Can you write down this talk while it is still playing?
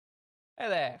Hey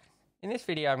there! In this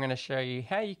video I'm going to show you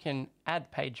how you can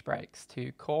add page breaks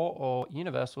to core or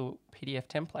universal PDF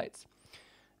templates.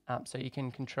 So you can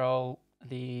control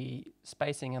the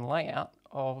spacing and layout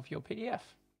of your PDF.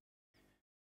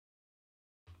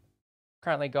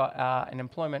 Currently got an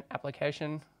employment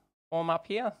application form up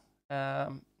here.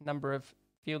 Number of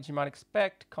fields you might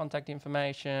expect, contact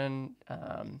information,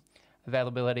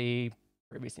 availability,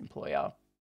 previous employer,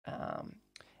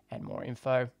 and more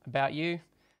info about you.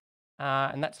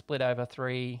 And that's split over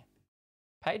 3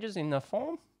 pages in the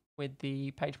form with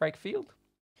the page break field.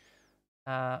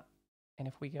 And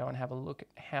if we go and have a look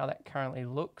at how that currently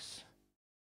looks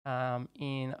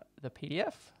in the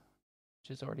PDF, which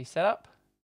is already set up,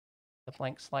 the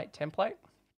blank slate template,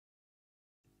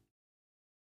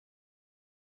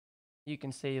 you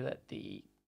can see that the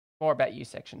More About You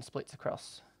section splits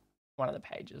across one of the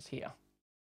pages here.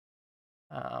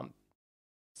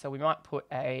 So we might put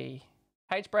a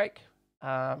page break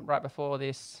right before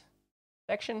this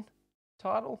section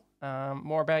title,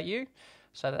 More About You,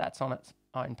 so that that's on its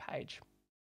own page.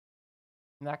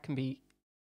 And that can be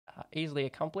easily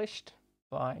accomplished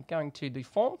by going to the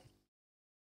form,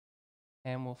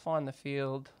 and we'll find the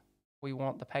field we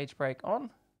want the page break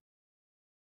on,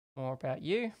 More About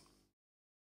You.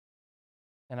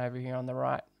 And over here on the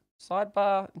right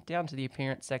sidebar, down to the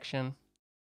appearance section,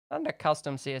 under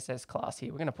custom CSS class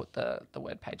here, we're going to put the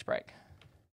word page break.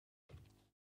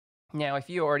 Now, if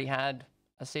you already had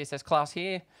a CSS class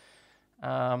here,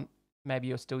 maybe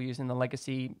you're still using the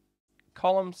legacy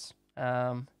columns,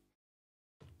 left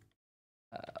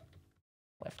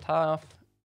half,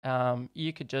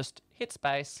 you could just hit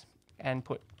space and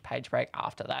put page break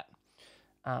after that,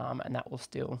 and that will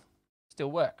still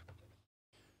work.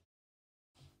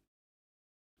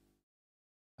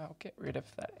 I'll get rid of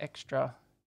that extra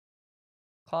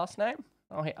class name.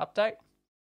 I'll hit update.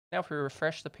 Now if we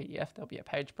refresh the PDF, there'll be a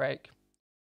page break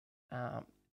on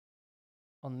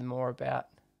the More About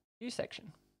You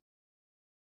section.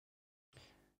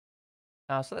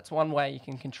 So that's one way you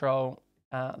can control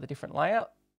the different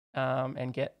layout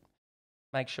and to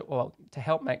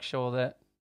help make sure that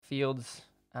fields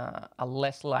are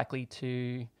less likely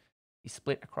to be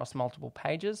split across multiple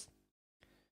pages.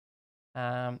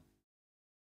 Now,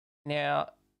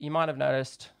 you might have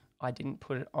noticed I didn't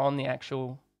put it on the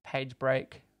actual page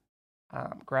break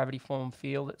gravity form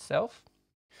field itself.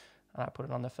 I put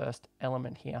it on the first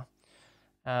element here.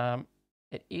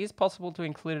 It is possible to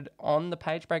include it on the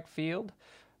page break field,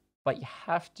 but you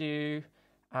have to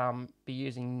be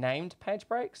using named page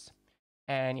breaks,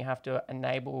 and you have to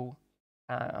enable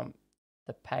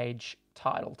the page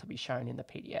title to be shown in the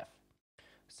PDF.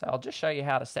 So I'll just show you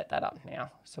how to set that up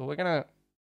now. So we're going to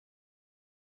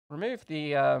remove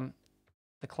the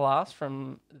class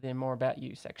from the More About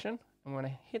You section. I'm going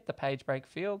to hit the page break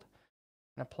field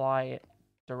and apply it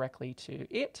directly to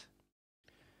it.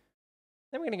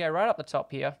 Then we're going to go right up the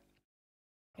top here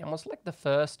and we'll select the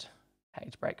first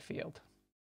page break field.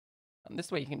 And this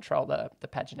is where you control the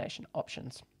pagination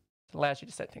options. It allows you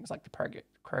to set things like the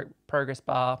progress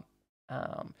bar,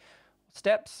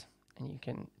 steps, and you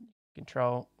can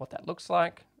control what that looks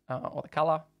like or the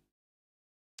color.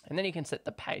 And then you can set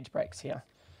the page breaks here,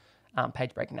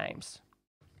 page break names.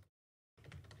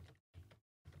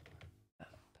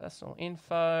 Personal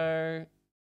info.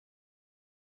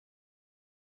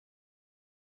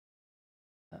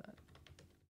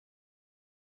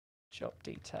 Job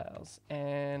details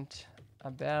and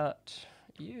about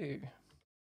you.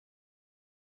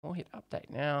 We'll hit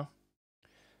update now.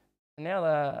 And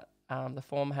now the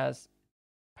form has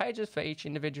pages for each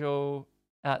individual,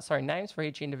 names for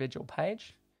each individual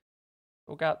page.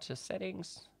 We'll go up to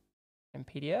settings and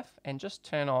PDF and just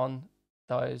turn on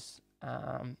those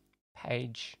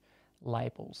page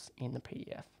labels in the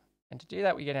PDF. And to do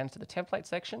that, we go down to the template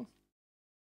section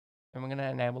and we're going to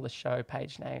enable the show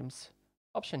page names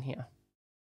option here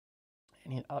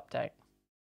and hit update.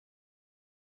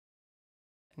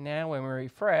 Now when we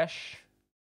refresh,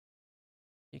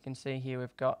 you can see here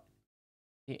we've got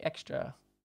the extra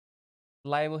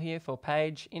label here for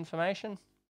page information,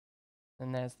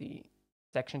 and there's the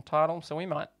section title. So we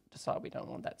might decide we don't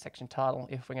want that section title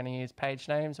if we're going to use page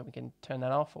names, and we can turn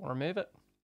that off or remove it.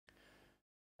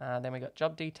 Then we got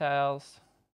job details,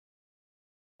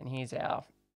 and here's our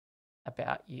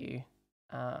About You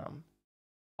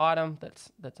item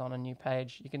that's on a new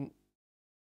page. It's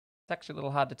actually a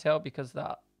little hard to tell because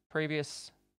the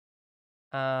previous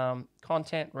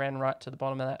content ran right to the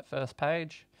bottom of that first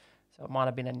page, so it might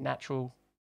have been a natural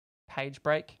page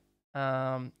break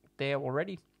there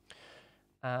already.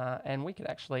 And we could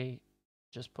actually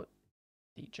just put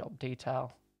the job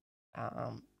detail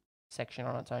section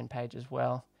on its own page as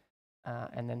well,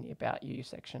 and then the About You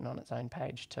section on its own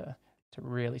page to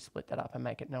really split that up and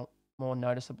make it more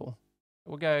noticeable.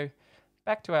 We'll go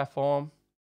back to our form.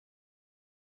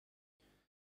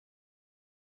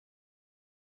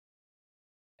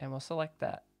 And we'll select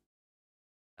that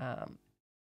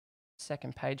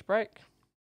second page break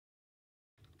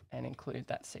and include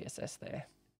that CSS there.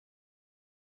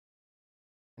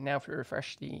 And now if we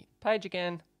refresh the page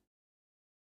again,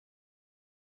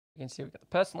 you can see we've got the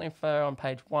personal info on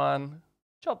page 1,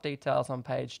 job details on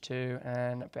page 2,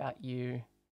 and About You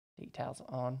details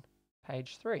on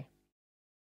page 3.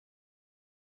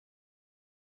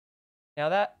 Now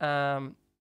that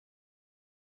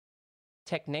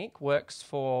technique works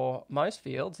for most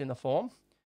fields in the form,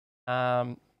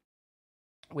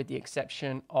 with the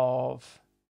exception of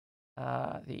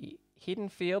the hidden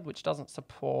field, which doesn't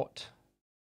support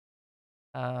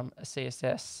a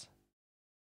CSS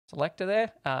selector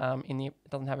there. It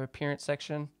doesn't have an appearance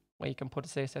section where you can put a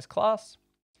CSS class.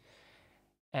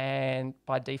 And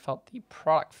by default, the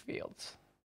product fields,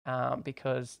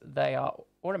 because they are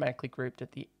automatically grouped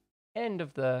at the end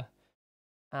of the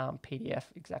PDF,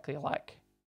 exactly like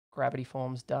Gravity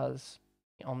Forms does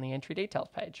on the entry details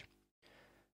page.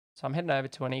 So I'm heading over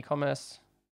to an e-commerce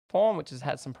form, which has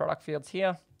had some product fields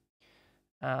here.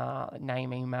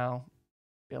 Name, email,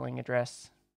 billing address,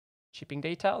 shipping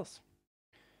details.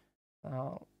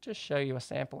 I'll just show you a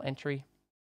sample entry.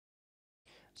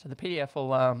 So the PDF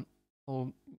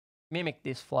will mimic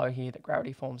this flow here that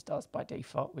Gravity Forms does by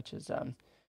default, which is the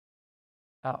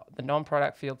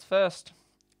non-product fields first,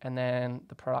 and then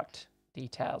the product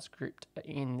details grouped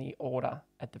in the order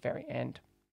at the very end.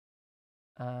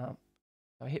 I'll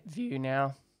hit view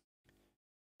now,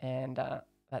 and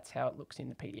that's how it looks in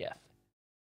the PDF.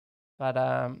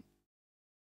 But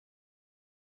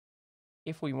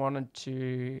if we wanted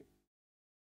to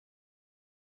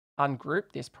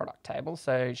ungroup this product table,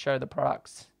 so show the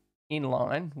products in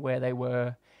line where they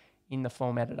were in the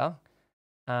form editor,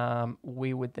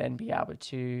 we would then be able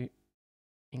to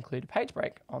include a page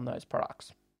break on those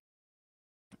products.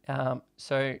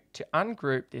 So to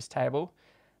ungroup this table,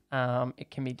 it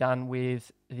can be done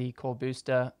with the Core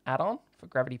Booster add-on for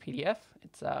Gravity PDF.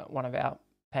 It's one of our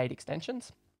paid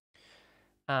extensions,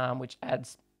 which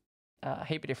adds a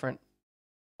heap of different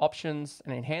options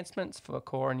and enhancements for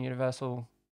core and universal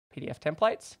PDF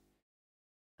templates.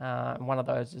 One of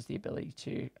those is the ability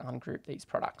to ungroup these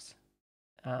products.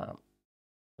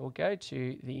 We'll go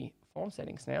to the form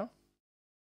settings now,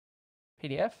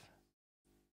 PDF,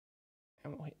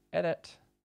 and we'll hit edit.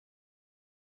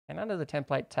 And under the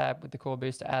template tab with the Core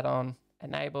Booster add-on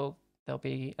enabled, there'll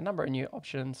be a number of new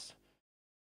options.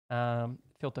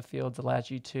 Filter fields allows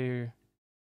you to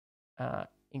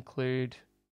include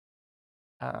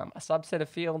a subset of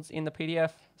fields in the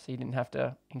PDF, so you didn't have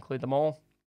to include them all.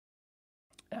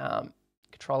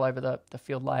 Control over the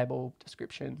field label,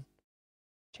 description,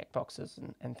 checkboxes,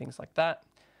 and things like that.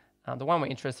 The one we're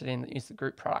interested in is the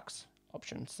group products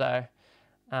option. So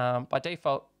by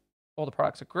default, all the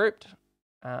products are grouped.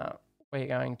 We're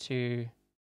going to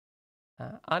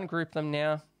ungroup them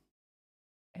now.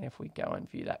 And if we go and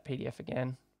view that PDF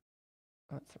again,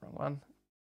 that's the wrong one.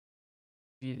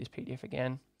 View this PDF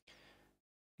again.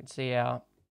 You can see our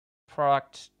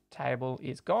product table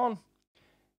is gone,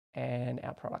 and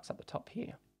our products at the top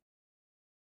here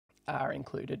are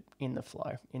included in the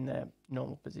flow in their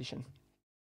normal position.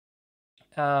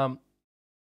 And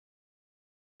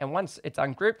once it's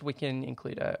ungrouped, we can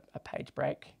include a page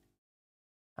break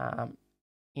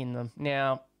in them.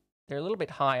 Now, they're a little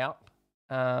bit high up.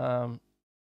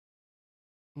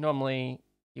 Normally,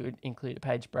 you would include a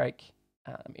page break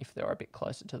if they're a bit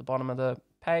closer to the bottom of the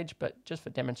page, but just for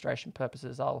demonstration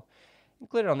purposes, I'll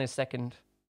include it on this second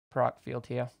product field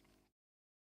here.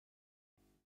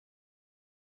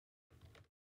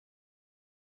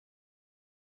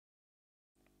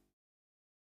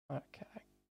 Okay.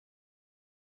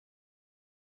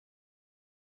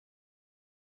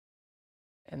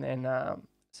 And then,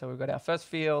 so we've got our first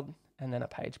field and then a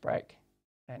page break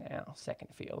and our second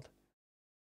field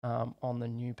on the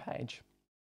new page.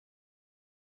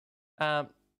 So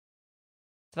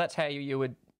that's how you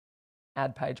would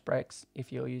add page breaks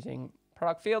if you're using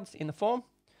product fields in the form.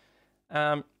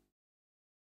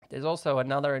 There's also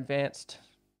another advanced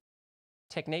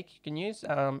technique you can use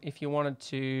if you wanted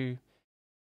to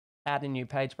add a new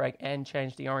page break and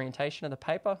change the orientation of the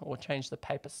paper or change the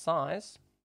paper size.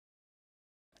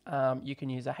 You can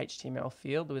use a HTML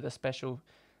field with a special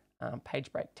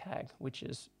page break tag, which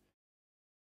is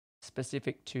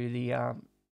specific to the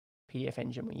PDF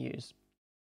engine we use.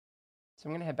 So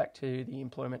I'm going to head back to the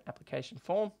employment application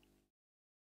form.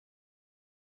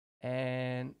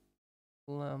 and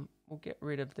we'll get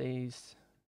rid of these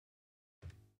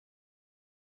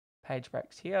page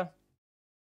breaks here.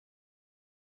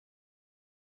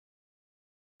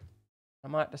 I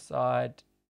might decide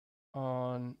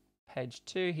on page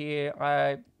 2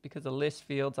 here, because of list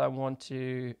fields, I want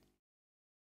to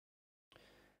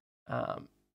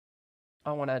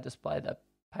display the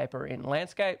paper in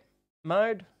landscape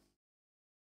mode.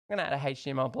 I'm going to add a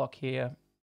HTML block here.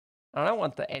 I don't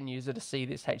want the end user to see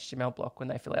this HTML block when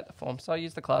they fill out the form, so I'll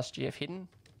use the class GF hidden.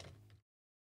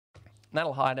 And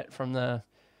that'll hide it from the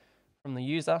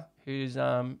user who's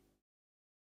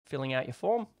filling out your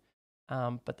form,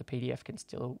 but the PDF can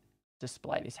still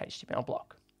display this HTML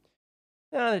block.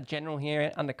 Now, under general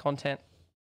here, under content,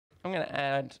 I'm going to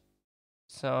add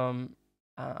some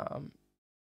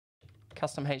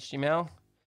custom HTML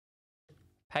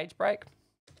page break,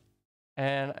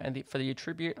 and for the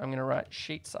attribute, I'm going to write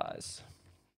sheet size.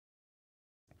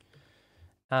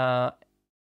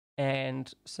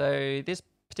 And so this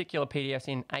particular PDF's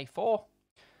in A4,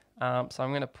 so I'm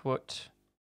going to put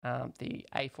the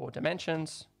A4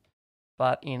 dimensions,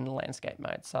 but in landscape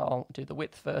mode. So I'll do the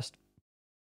width first,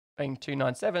 being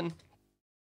 297,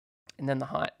 and then the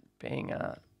height being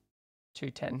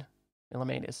 210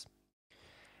 millimeters.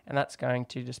 And that's going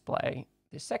to display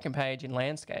this second page in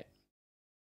landscape.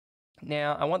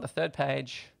 Now I want the third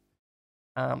page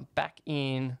back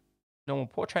in normal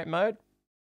portrait mode.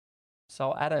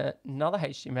 So I'll add another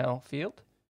HTML field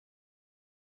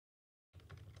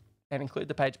and include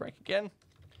the page break again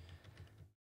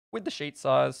with the sheet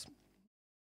size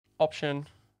option,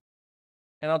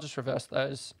 and I'll just reverse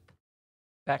those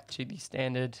back to the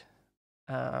standard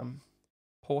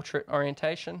portrait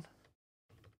orientation.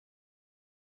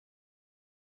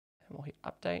 And we'll hit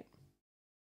update.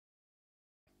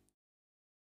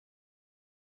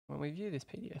 When we view this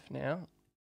PDF now, we've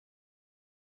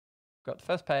got the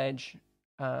first page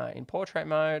in portrait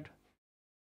mode,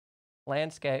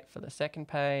 landscape for the second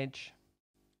page,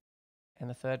 and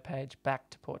the third page back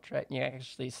to portrait. And you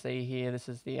actually see here, this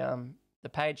is the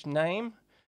page name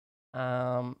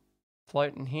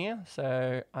floating here.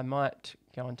 So I might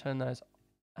go and turn that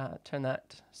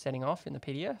setting off in the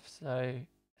PDF so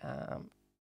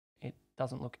it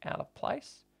doesn't look out of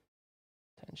place.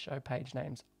 Turn show page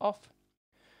names off.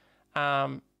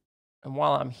 And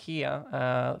while I'm here,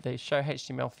 the show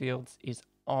HTML fields is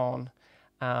on.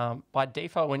 By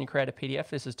default, when you create a PDF,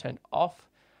 this is turned off.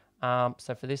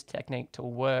 So for this technique to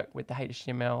work with the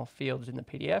HTML fields in the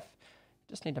PDF,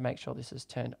 just need to make sure this is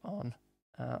turned on.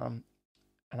 And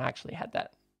I actually had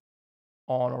that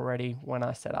on already when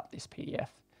I set up this PDF.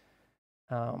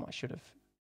 I should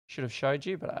have showed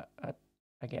you, but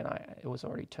it was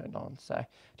already turned on. So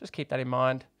just keep that in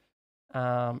mind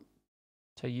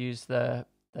to use the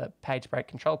page break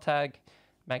control tag.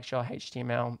 Make sure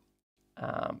HTML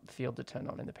field to turn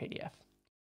on in the PDF.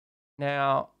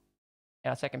 Now,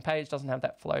 our second page doesn't have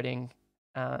that floating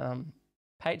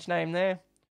page name there.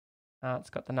 It's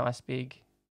got the nice big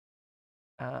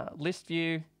list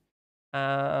view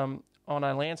on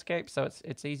our landscape, so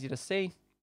it's easy to see.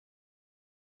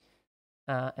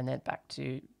 And then back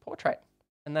to portrait.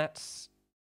 And that's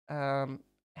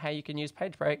how you can use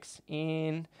page breaks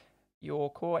in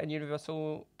your core and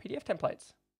universal PDF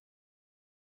templates.